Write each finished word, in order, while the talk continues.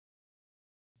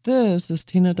This is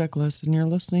Tina Douglas, and you're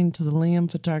listening to the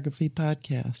Liam Photography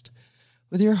Podcast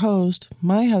with your host,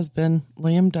 my husband,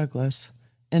 Liam Douglas.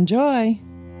 Enjoy!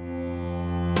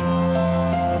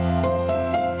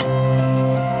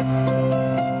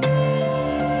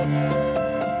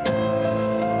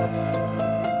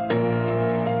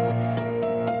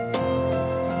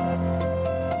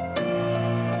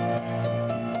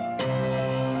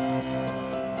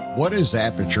 What is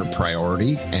aperture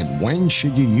priority and when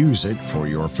should you use it for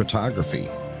your photography?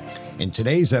 In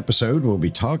today's episode, we'll be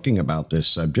talking about this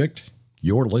subject.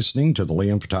 You're listening to the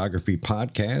Liam Photography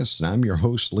Podcast, and I'm your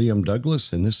host, Liam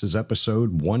Douglas, and this is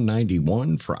episode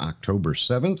 191 for October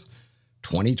 7th,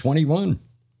 2021.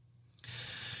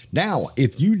 Now,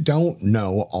 if you don't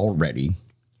know already,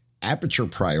 aperture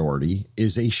priority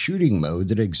is a shooting mode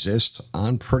that exists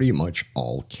on pretty much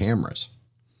all cameras.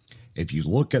 If you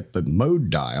look at the mode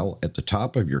dial at the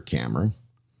top of your camera,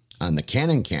 on the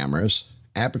Canon cameras,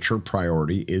 aperture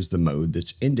priority is the mode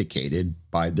that's indicated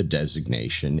by the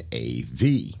designation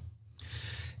AV.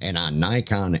 And on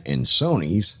Nikon and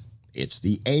Sony's, it's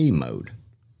the A mode.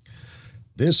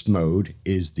 This mode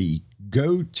is the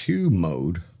go-to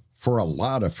mode for a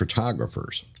lot of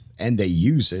photographers, and they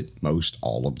use it most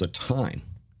all of the time,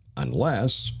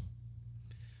 unless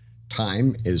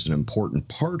time is an important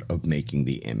part of making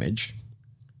the image.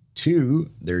 2,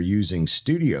 they're using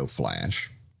studio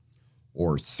flash.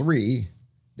 Or 3,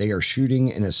 they are shooting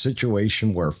in a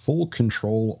situation where full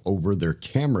control over their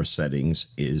camera settings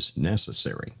is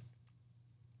necessary.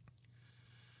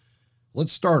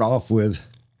 Let's start off with,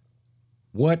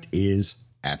 what is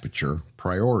aperture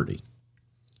priority?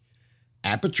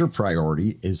 Aperture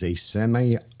priority is a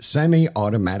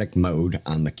semi-automatic mode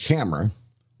on the camera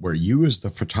where you as the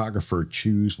photographer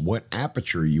choose what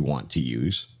aperture you want to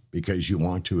use because you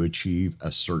want to achieve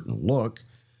a certain look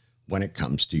when it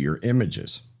comes to your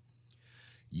images.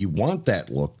 You want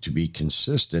that look to be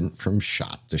consistent from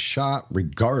shot to shot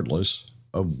regardless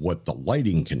of what the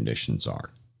lighting conditions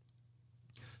are.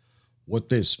 What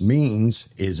this means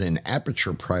is in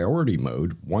aperture priority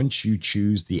mode, once you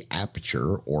choose the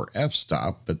aperture or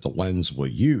f-stop that the lens will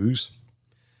use,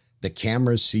 the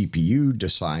camera's CPU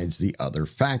decides the other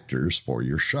factors for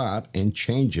your shot and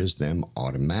changes them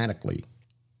automatically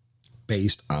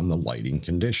based on the lighting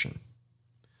condition.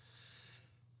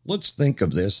 Let's think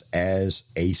of this as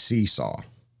a seesaw,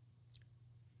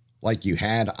 like you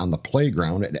had on the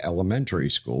playground at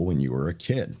elementary school when you were a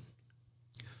kid.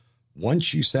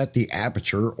 Once you set the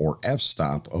aperture or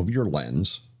f-stop of your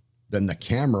lens, then the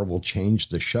camera will change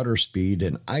the shutter speed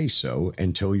and ISO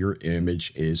until your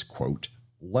image is, quote,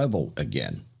 level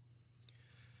again.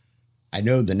 I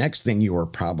know the next thing you are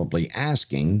probably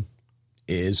asking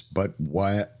is, but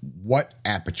what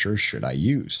aperture should I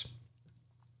use?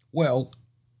 Well,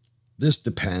 this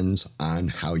depends on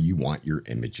how you want your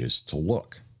images to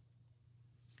look.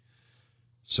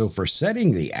 So for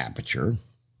setting the aperture,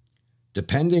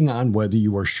 depending on whether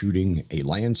you are shooting a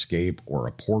landscape or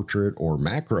a portrait or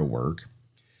macro work,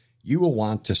 you will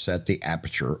want to set the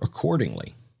aperture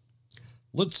accordingly.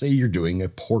 Let's say you're doing a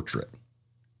portrait.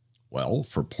 Well,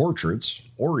 for portraits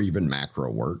or even macro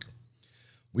work,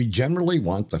 we generally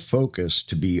want the focus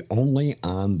to be only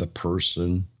on the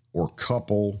person or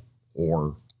couple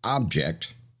or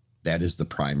object that is the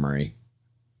primary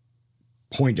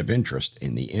point of interest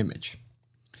in the image.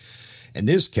 In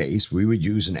this case, we would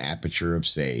use an aperture of,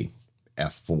 say,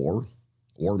 f4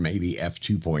 or maybe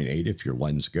f2.8 if your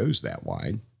lens goes that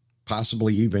wide.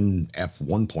 Possibly even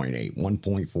f1.8,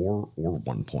 1.4, or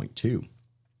 1.2.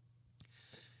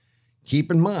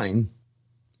 Keep in mind,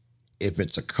 if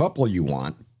it's a couple you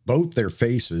want, both their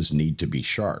faces need to be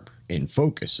sharp in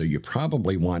focus, so you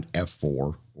probably want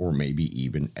f4 or maybe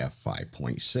even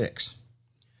f5.6.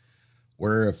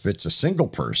 Where if it's a single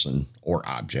person or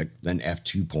object, then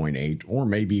f2.8 or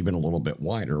maybe even a little bit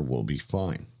wider will be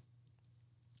fine.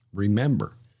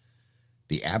 Remember,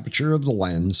 the aperture of the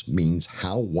lens means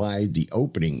how wide the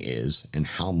opening is and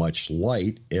how much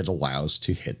light it allows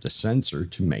to hit the sensor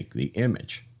to make the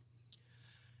image.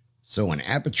 So an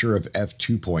aperture of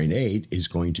f2.8 is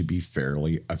going to be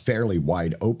a fairly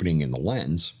wide opening in the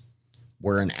lens,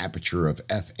 where an aperture of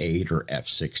f8 or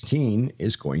f16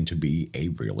 is going to be a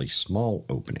really small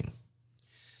opening.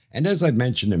 And as I've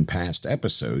mentioned in past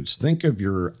episodes, think of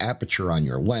your aperture on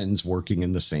your lens working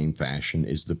in the same fashion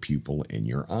as the pupil in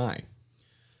your eye.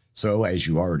 So as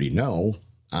you already know,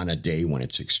 on a day when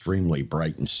it's extremely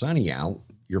bright and sunny out,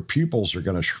 your pupils are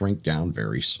going to shrink down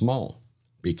very small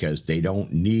because they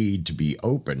don't need to be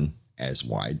open as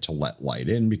wide to let light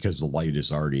in because the light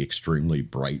is already extremely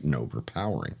bright and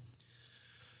overpowering.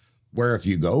 Where if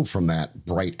you go from that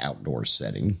bright outdoor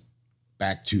setting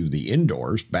back to the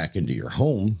indoors, back into your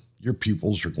home, your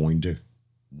pupils are going to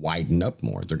widen up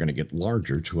more. They're going to get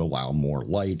larger to allow more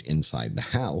light inside the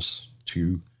house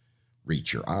to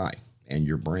reach your eye and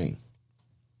your brain.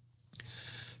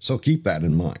 So keep that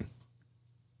in mind.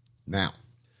 Now,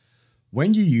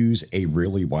 when you use a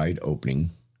really wide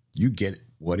opening, you get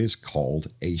what is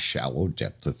called a shallow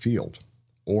depth of field,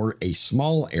 or a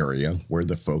small area where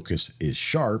the focus is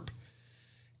sharp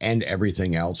and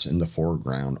everything else in the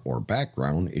foreground or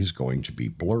background is going to be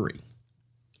blurry.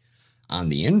 On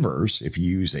the inverse, if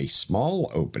you use a small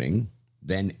opening,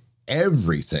 then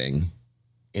everything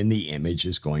in the image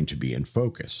is going to be in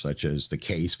focus, such as the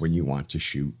case when you want to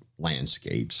shoot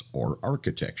landscapes or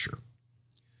architecture.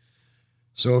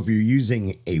 So if you're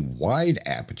using a wide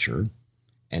aperture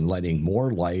and letting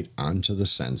more light onto the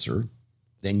sensor,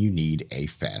 then you need a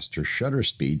faster shutter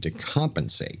speed to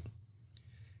compensate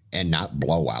and not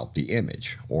blow out the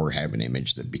image or have an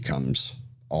image that becomes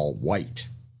all white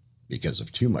because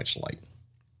of too much light.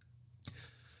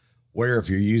 Where if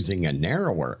you're using a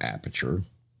narrower aperture,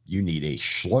 you need a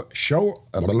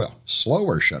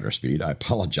slower shutter speed,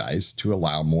 to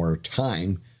allow more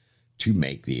time to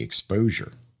make the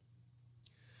exposure.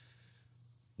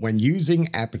 When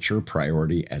using aperture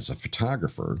priority as a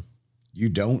photographer, you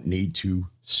don't need to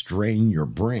strain your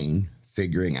brain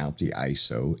figuring out the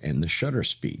ISO and the shutter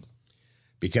speed,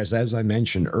 because as I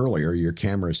mentioned earlier, your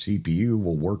camera CPU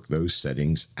will work those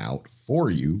settings out for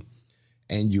you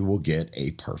and you will get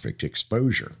a perfect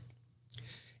exposure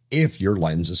if your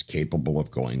lens is capable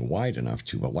of going wide enough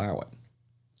to allow it.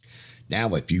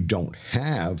 Now, if you don't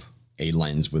have a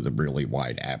lens with a really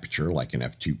wide aperture like an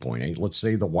f2.8, let's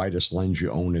say the widest lens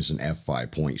you own is an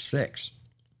f5.6,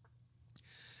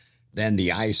 then the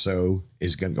ISO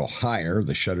is going to go higher,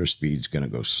 the shutter speed is going to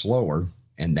go slower,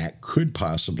 and that could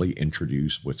possibly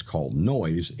introduce what's called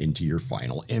noise into your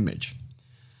final image.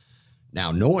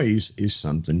 Now, noise is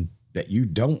something that you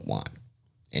don't want.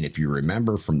 And if you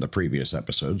remember from the previous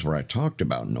episodes where I talked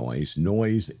about noise,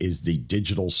 noise is the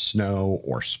digital snow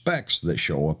or specks that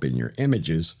show up in your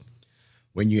images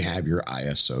when you have your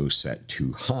ISO set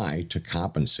too high to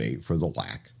compensate for the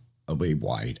lack of a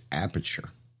wide aperture.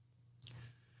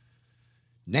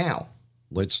 Now,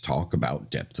 let's talk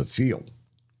about depth of field.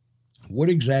 What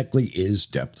exactly is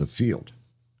depth of field?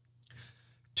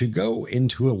 To go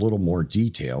into a little more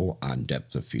detail on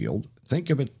depth of field, think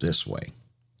of it this way.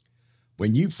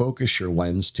 When you focus your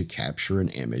lens to capture an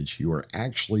image, you are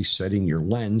actually setting your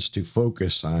lens to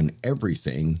focus on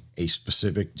everything a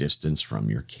specific distance from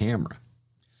your camera.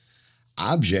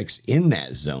 Objects in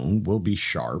that zone will be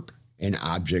sharp, and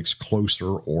objects closer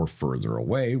or further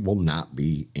away will not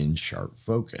be in sharp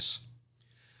focus.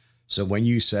 So when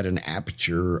you set an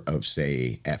aperture of,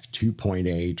 say,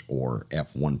 f2.8 or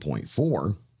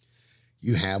f1.4,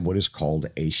 you have what is called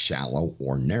a shallow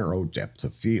or narrow depth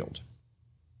of field.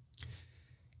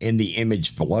 In the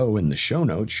image below in the show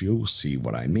notes, you'll see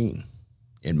what I mean.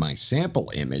 In my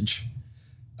sample image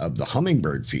of the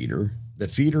hummingbird feeder, the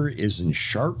feeder is in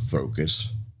sharp focus,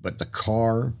 but the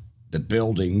car, the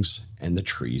buildings, and the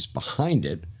trees behind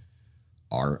it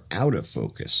are out of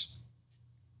focus.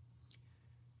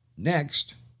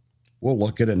 Next, we'll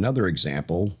look at another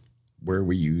example where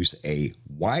we use a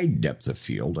wide depth of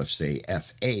field of, say,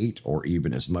 f8 or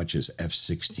even as much as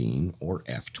f16 or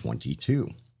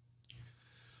f22.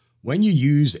 When you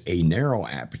use a narrow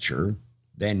aperture,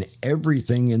 then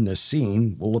everything in the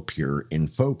scene will appear in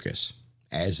focus,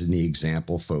 as in the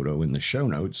example photo in the show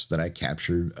notes that I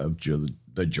captured of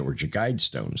the Georgia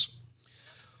Guidestones.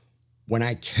 When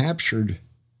I captured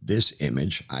this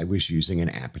image, I was using an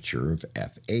aperture of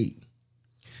f8.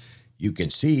 You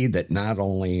can see that not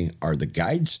only are the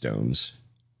Guidestones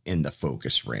in the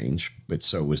focus range, but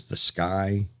so is the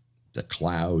sky, the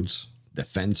clouds, the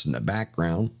fence in the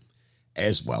background,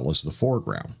 as well as the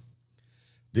foreground.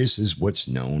 This is what's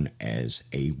known as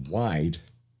a wide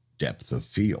depth of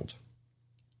field.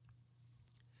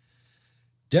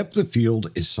 Depth of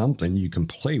field is something you can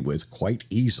play with quite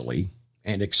easily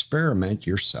and experiment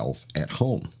yourself at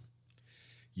home.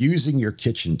 Using your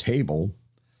kitchen table,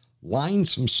 line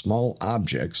some small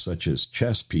objects such as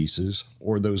chess pieces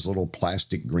or those little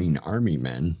plastic green army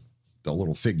men, the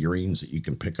little figurines that you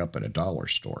can pick up at a dollar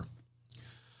store.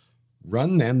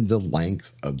 Run them the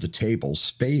length of the table,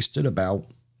 spaced at about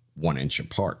 1 inch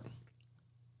apart.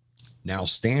 Now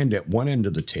stand at one end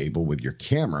of the table with your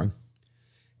camera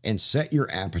and set your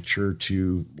aperture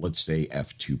to, let's say,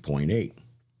 f2.8.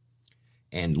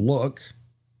 And look,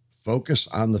 focus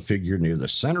on the figure near the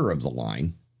center of the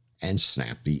line and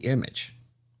snap the image.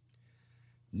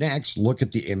 Next, look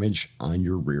at the image on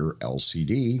your rear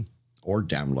LCD or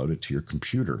download it to your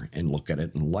computer and look at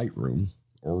it in Lightroom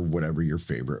or whatever your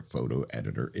favorite photo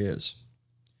editor is.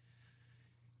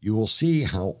 You will see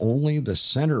how only the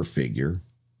center figure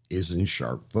is in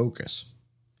sharp focus.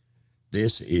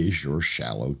 This is your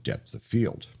shallow depth of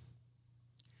field.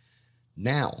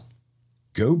 Now,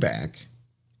 go back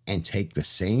and take the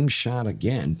same shot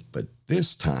again, but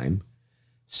this time,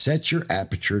 set your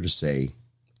aperture to say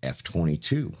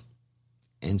f/22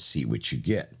 and see what you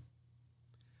get.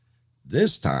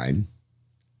 This time,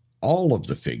 all of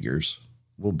the figures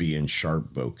will be in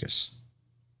sharp focus,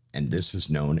 and this is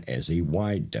known as a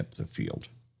wide depth of field.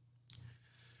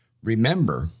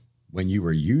 Remember, when you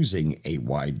are using a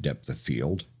wide depth of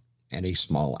field and a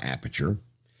small aperture,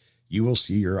 you will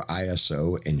see your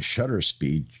ISO and shutter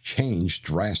speed change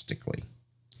drastically.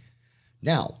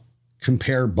 Now,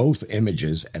 compare both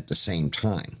images at the same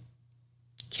time.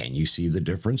 Can you see the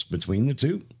difference between the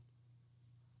two?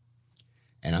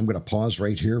 And I'm going to pause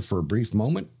right here for a brief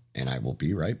moment, and I will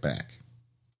be right back.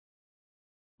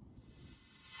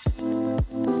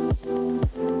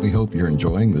 We hope you're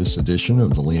enjoying this edition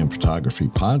of the Liam Photography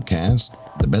Podcast.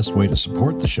 The best way to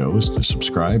support the show is to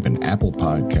subscribe in Apple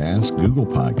Podcasts, Google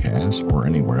Podcasts, or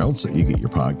anywhere else that you get your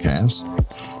podcasts.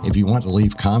 If you want to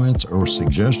leave comments or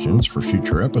suggestions for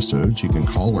future episodes, you can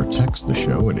call or text the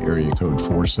show at area code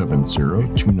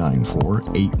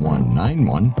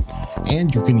 470-294-8191,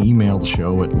 and you can email the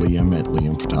show at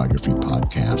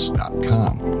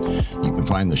liam@liamphotographypodcast.com. You can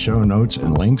find the show notes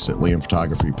and links at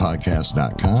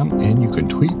liamphotographypodcast.com, and you can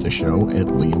tweet the show at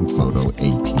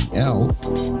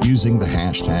liamphotoatl using the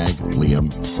hashtag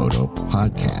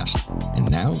liamphoto_podcast. And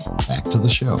now, back to the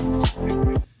show.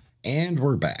 And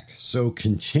we're back. So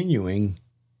continuing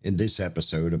in this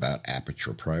episode about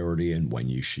aperture priority and when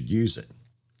you should use it,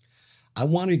 I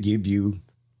want to give you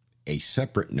a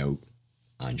separate note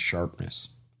on sharpness.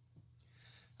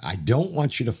 I don't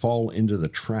want you to fall into the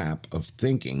trap of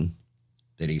thinking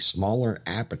that a smaller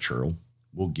aperture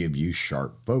will give you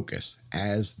sharp focus,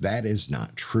 as that is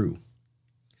not true.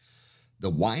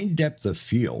 The wide depth of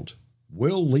field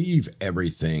will leave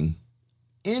everything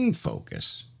in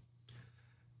focus,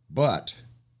 but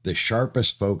the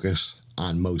sharpest focus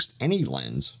on most any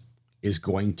lens is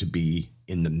going to be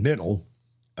in the middle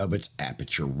of its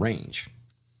aperture range.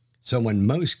 So in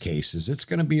most cases, it's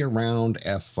going to be around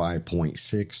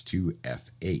f5.6 to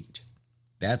f8.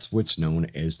 That's what's known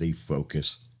as the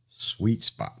focus sweet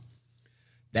spot.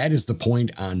 That is the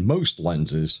point on most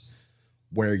lenses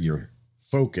where your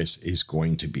focus is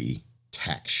going to be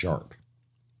tack sharp.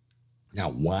 Now,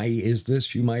 why is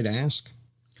this, you might ask?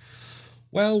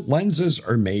 Well, lenses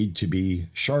are made to be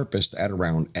sharpest at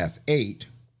around f8,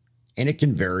 and it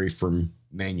can vary from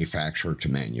manufacturer to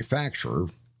manufacturer.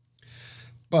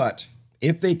 But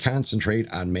if they concentrate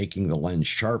on making the lens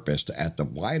sharpest at the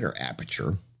wider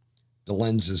aperture, the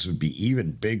lenses would be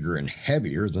even bigger and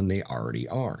heavier than they already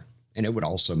are, and it would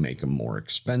also make them more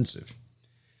expensive.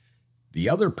 The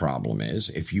other problem is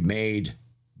if you made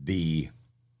the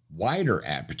wider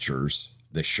apertures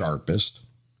the sharpest,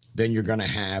 then you're going to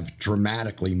have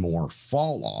dramatically more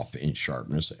fall off in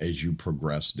sharpness as you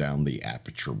progress down the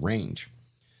aperture range.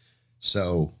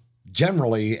 So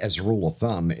generally, as a rule of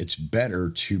thumb, it's better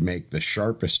to make the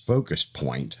sharpest focus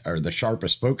point or the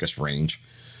sharpest focus range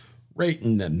right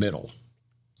in the middle.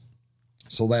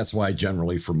 So that's why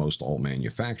generally for most all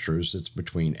manufacturers, it's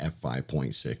between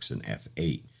f5.6 and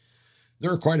f8.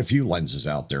 There are quite a few lenses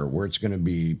out there where it's going to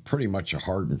be pretty much a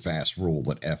hard and fast rule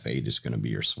that f8 is going to be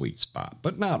your sweet spot,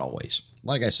 but not always.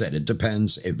 Like I said, it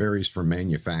depends. It varies from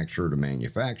manufacturer to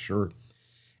manufacturer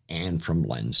and from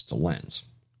lens to lens.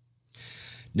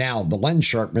 Now, the lens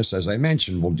sharpness, as I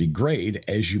mentioned, will degrade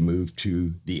as you move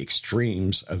to the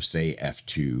extremes of, say,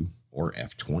 f2 or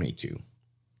f22.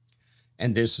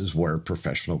 And this is where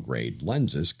professional grade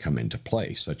lenses come into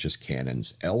play, such as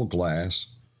Canon's L glass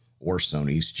or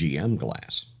Sony's GM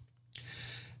glass.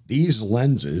 These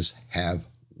lenses have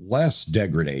less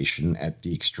degradation at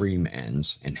the extreme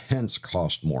ends and hence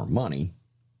cost more money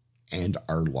and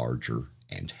are larger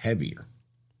and heavier.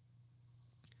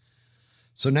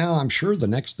 So now I'm sure the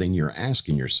next thing you're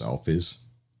asking yourself is,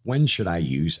 when should I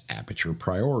use aperture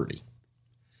priority?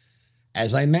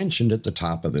 As I mentioned at the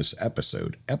top of this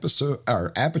episode,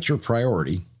 aperture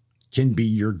priority can be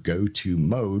your go-to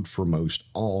mode for most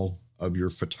all of your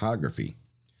photography,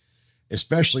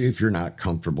 especially if you're not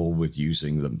comfortable with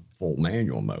using the full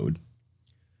manual mode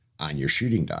on your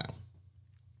shooting dial.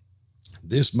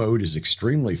 This mode is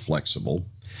extremely flexible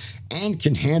and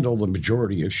can handle the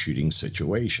majority of shooting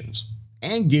situations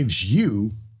and gives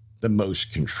you the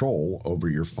most control over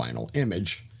your final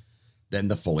image than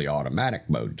the fully automatic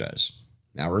mode does.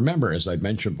 Now remember, as I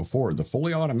mentioned before, the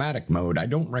fully automatic mode, I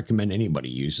don't recommend anybody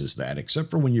uses that except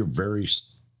for when you're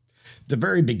the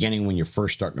very beginning when you're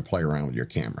first starting to play around with your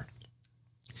camera.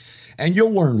 And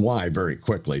you'll learn why very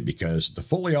quickly, because the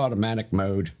fully automatic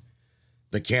mode,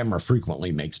 the camera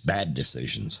frequently makes bad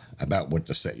decisions about what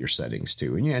to set your settings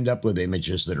to. And you end up with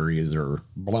images that are either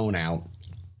blown out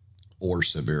or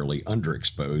severely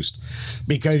underexposed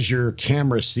because your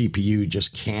camera CPU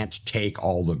just can't take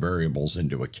all the variables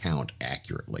into account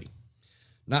accurately.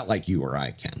 Not like you or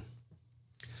I can.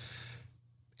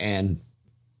 And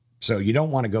so you don't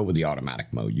want to go with the automatic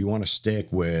mode. You want to stick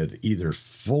with either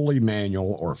fully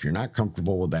manual, or if you're not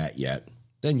comfortable with that yet,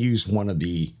 then use one of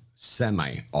the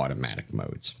semi-automatic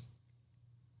modes.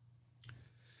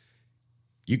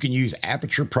 You can use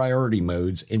aperture priority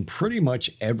modes in pretty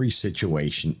much every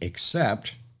situation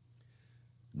except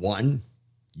one,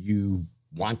 you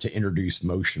want to introduce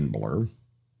motion blur.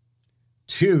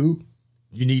 Two,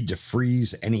 you need to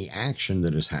freeze any action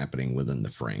that is happening within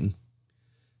the frame.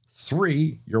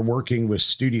 Three, you're working with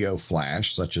studio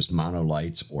flash, such as mono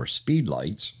lights or speed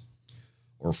lights.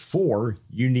 Or four,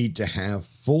 you need to have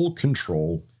full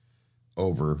control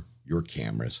over your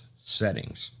camera's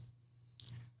settings.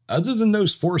 Other than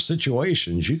those four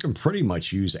situations, you can pretty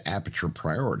much use aperture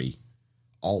priority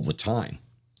all the time.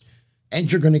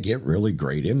 And you're going to get really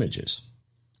great images.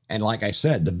 And like I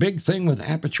said, the big thing with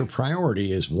aperture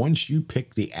priority is once you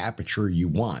pick the aperture you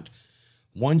want,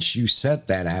 once you set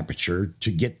that aperture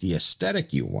to get the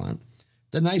aesthetic you want,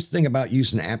 the nice thing about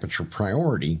using aperture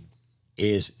priority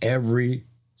is every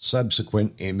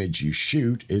subsequent image you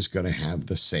shoot is going to have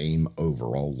the same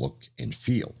overall look and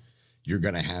feel. You're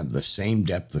going to have the same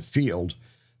depth of field.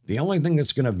 The only thing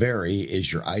that's going to vary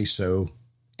is your ISO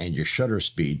and your shutter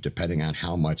speed, depending on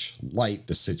how much light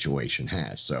the situation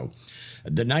has. So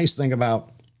the nice thing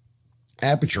about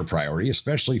aperture priority,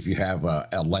 especially if you have a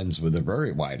lens with a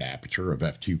very wide aperture of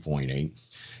f2.8,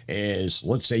 is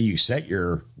let's say you set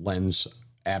your lens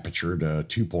aperture to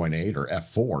 2.8 or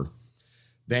f4,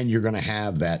 then you're going to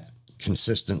have that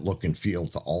consistent look and feel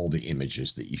to all the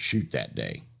images that you shoot that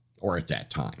day or at that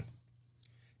time.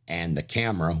 And the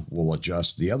camera will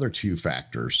adjust the other two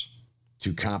factors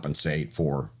to compensate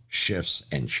for shifts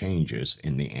and changes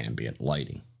in the ambient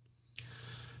lighting.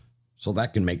 So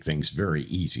that can make things very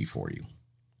easy for you.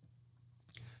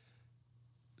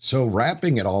 So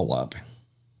wrapping it all up,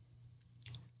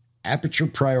 aperture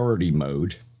priority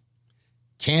mode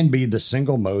can be the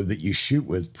single mode that you shoot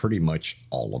with pretty much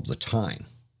all of the time.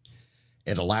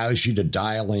 It allows you to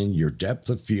dial in your depth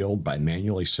of field by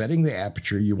manually setting the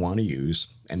aperture you want to use,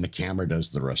 and the camera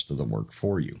does the rest of the work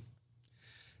for you.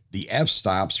 The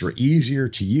f-stops are easier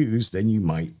to use than you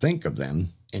might think of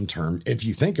them if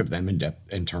you think of them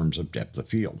in terms of depth of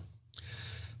field.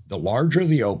 The larger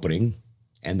the opening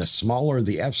and the smaller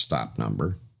the f-stop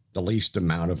number, the least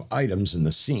amount of items in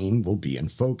the scene will be in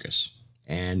focus,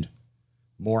 and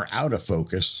more out of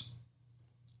focus.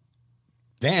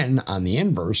 Then, on the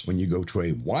inverse, when you go to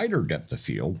a wider depth of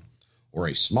field or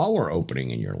a smaller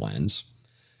opening in your lens,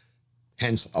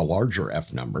 hence a larger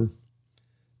f number,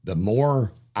 the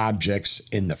more objects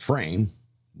in the frame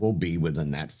will be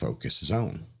within that focus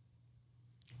zone.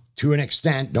 To an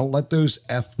extent, don't let those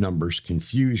f numbers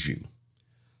confuse you.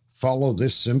 Follow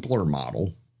this simpler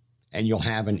model, and you'll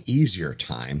have an easier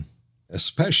time,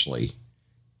 especially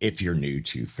if you're new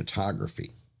to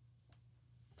photography.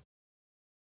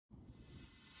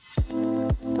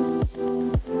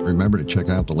 Remember to check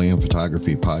out the Liam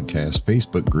Photography Podcast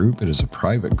Facebook group. It is a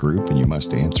private group, and you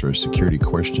must answer a security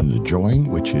question to join,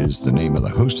 which is the name of the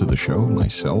host of the show,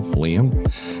 myself, Liam.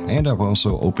 And I've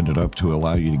also opened it up to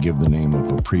allow you to give the name of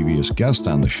a previous guest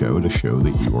on the show to show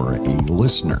that you are a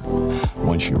listener.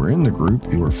 Once you are in the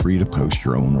group, you are free to post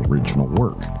your own original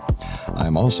work.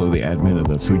 I'm also the admin of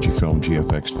the Fujifilm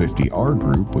GFX 50R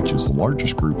group, which is the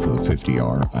largest group for the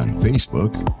 50R on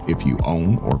Facebook. If you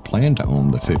own or plan to own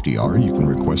the 50R, you can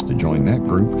request to join that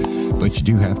group, but you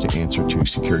do have to answer 2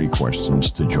 security questions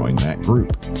to join that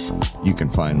group. You can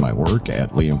find my work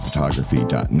at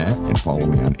liamphotography.net and follow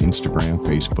me on Instagram,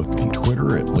 Facebook, and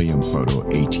Twitter at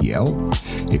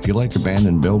liamphotoatl. If you like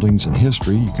abandoned buildings and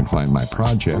history, you can find my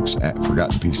projects at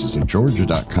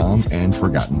forgottenpiecesofgeorgia.com and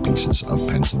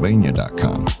forgottenpiecesofpennsylvania.com.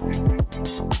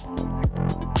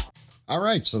 All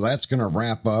right, so that's going to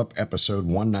wrap up episode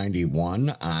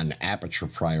 191 on aperture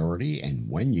priority and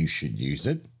when you should use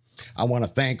it. I want to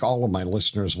thank all of my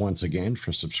listeners once again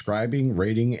for subscribing,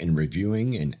 rating, and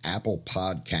reviewing in Apple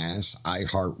Podcasts,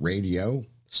 iHeartRadio,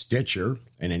 Stitcher,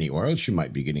 and anywhere else you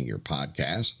might be getting your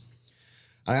podcasts.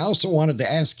 I also wanted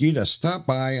to ask you to stop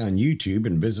by on YouTube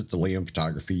and visit the Liam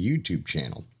Photography YouTube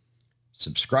channel.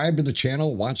 Subscribe to the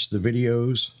channel, watch the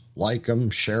videos, like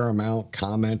them, share them out,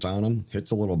 comment on them, hit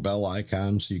the little bell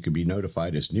icon so you can be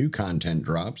notified as new content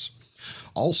drops.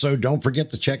 Also, don't forget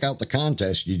to check out the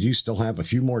contest. You do still have a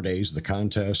few more days. The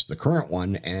contest, the current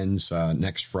one, ends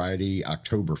next Friday,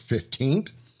 October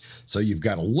 15th. So you've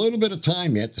got a little bit of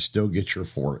time yet to still get your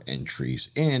 4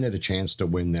 entries in at a chance to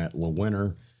win that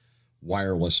Lewinner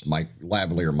wireless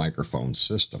lavalier microphone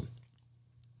system.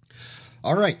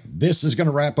 All right, this is going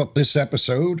to wrap up this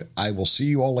episode. I will see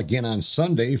you all again on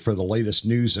Sunday for the latest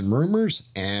news and rumors.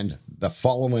 And the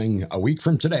following, a week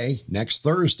from today, next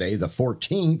Thursday, the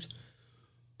 14th,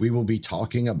 we will be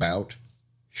talking about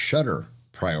shutter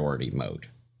priority mode.